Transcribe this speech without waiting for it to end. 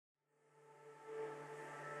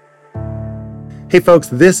Hey folks,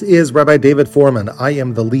 this is Rabbi David Fohrman. I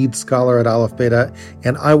am the lead scholar at Aleph Beta,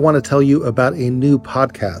 and I want to tell you about a new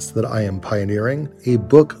podcast that I am pioneering, A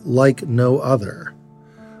Book Like No Other.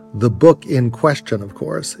 The book in question, of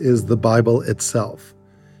course, is the Bible itself.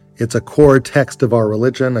 It's a core text of our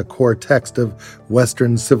religion, a core text of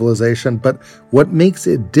Western civilization, but what makes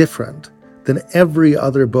it different than every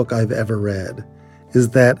other book I've ever read is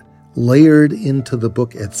that layered into the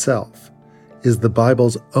book itself is the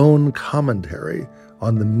Bible's own commentary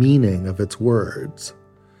on the meaning of its words.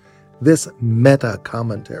 This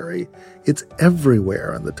meta-commentary, it's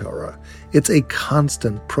everywhere in the Torah. It's a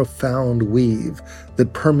constant, profound weave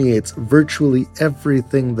that permeates virtually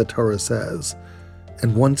everything the Torah says.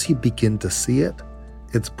 And once you begin to see it,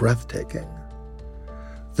 it's breathtaking.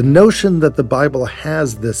 The notion that the Bible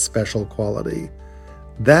has this special quality,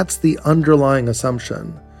 that's the underlying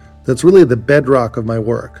assumption. That's really the bedrock of my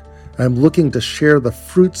work. I'm looking to share the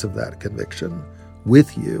fruits of that conviction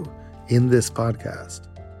with you in this podcast.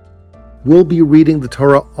 We'll be reading the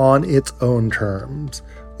Torah on its own terms.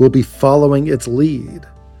 We'll be following its lead.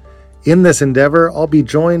 In this endeavor, I'll be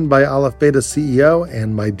joined by Aleph Beta's CEO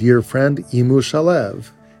and my dear friend Imu Shalev.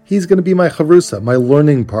 He's going to be my chavrusa, my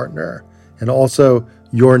learning partner, and also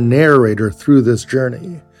your narrator through this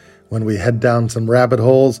journey. When we head down some rabbit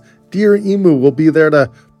holes, dear Imu will be there to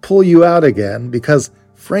pull you out again because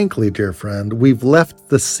frankly, dear friend, we've left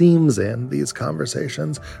the seams in these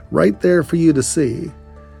conversations right there for you to see.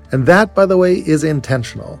 And that, by the way, is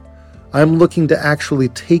intentional. I'm looking to actually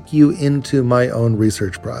take you into my own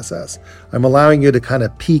research process. I'm allowing you to kind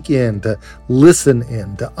of peek in, to listen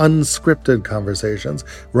in, to unscripted conversations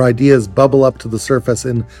where ideas bubble up to the surface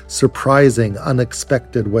in surprising,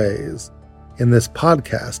 unexpected ways. In this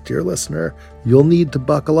podcast, dear listener, you'll need to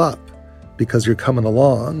buckle up because you're coming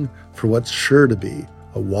along for what's sure to be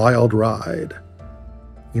a wild ride.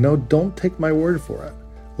 Don't take my word for it.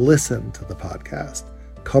 Listen to the podcast.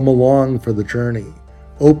 Come along for the journey.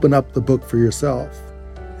 Open up the book for yourself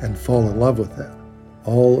and fall in love with it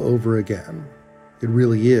all over again. It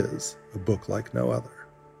really is a book like no other.